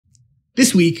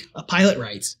This week, a pilot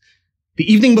writes, "The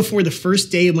evening before the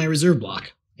first day of my reserve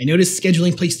block, I noticed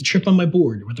scheduling placed a trip on my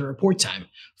board with a report time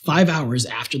 5 hours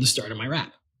after the start of my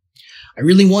wrap. I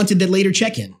really wanted that later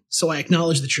check-in, so I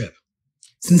acknowledged the trip.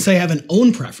 Since I have an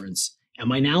own preference,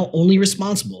 am I now only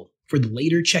responsible for the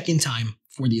later check-in time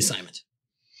for the assignment?"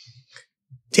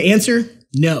 To answer,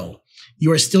 no.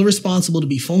 You are still responsible to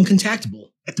be phone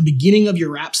contactable at the beginning of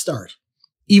your wrap start,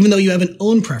 even though you have an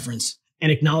own preference and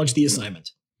acknowledge the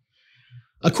assignment.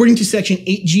 According to Section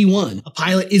 8G1, a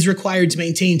pilot is required to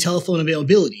maintain telephone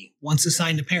availability once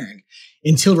assigned a pairing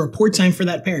until report time for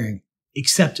that pairing,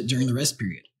 except during the rest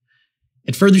period.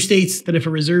 It further states that if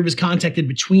a reserve is contacted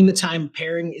between the time a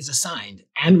pairing is assigned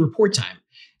and report time,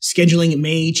 scheduling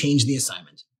may change the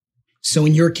assignment. So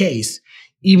in your case,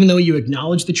 even though you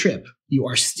acknowledge the trip, you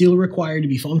are still required to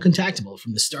be phone contactable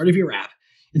from the start of your wrap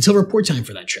until report time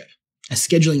for that trip, as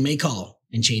scheduling may call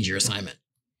and change your assignment.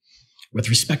 With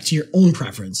respect to your own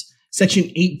preference,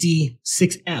 Section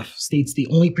 8D-6F states the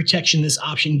only protection this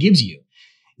option gives you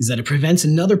is that it prevents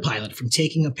another pilot from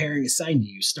taking a pairing assigned to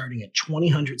you starting at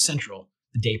 2000 Central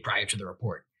the day prior to the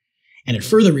report. And it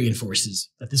further reinforces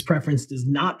that this preference does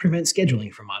not prevent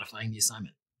scheduling from modifying the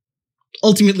assignment.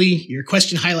 Ultimately, your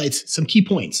question highlights some key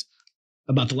points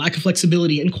about the lack of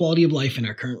flexibility and quality of life in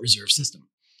our current reserve system.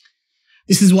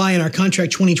 This is why in our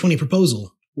Contract 2020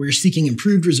 proposal, we're seeking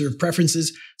improved reserve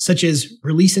preferences such as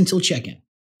release until check-in.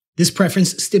 This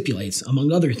preference stipulates,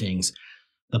 among other things,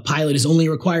 the pilot is only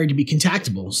required to be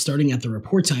contactable starting at the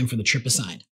report time for the trip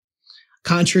assigned.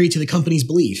 Contrary to the company's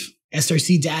belief,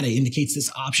 SRC data indicates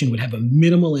this option would have a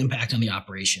minimal impact on the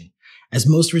operation, as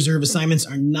most reserve assignments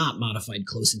are not modified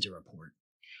close into report.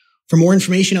 For more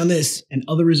information on this and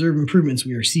other reserve improvements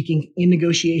we are seeking in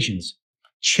negotiations,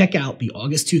 check out the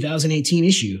August 2018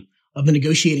 issue of The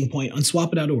Negotiating Point on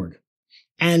swappa.org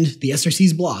and the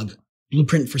SRC's blog,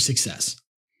 Blueprint for Success.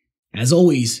 As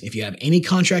always, if you have any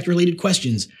contract-related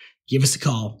questions, give us a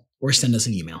call or send us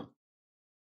an email.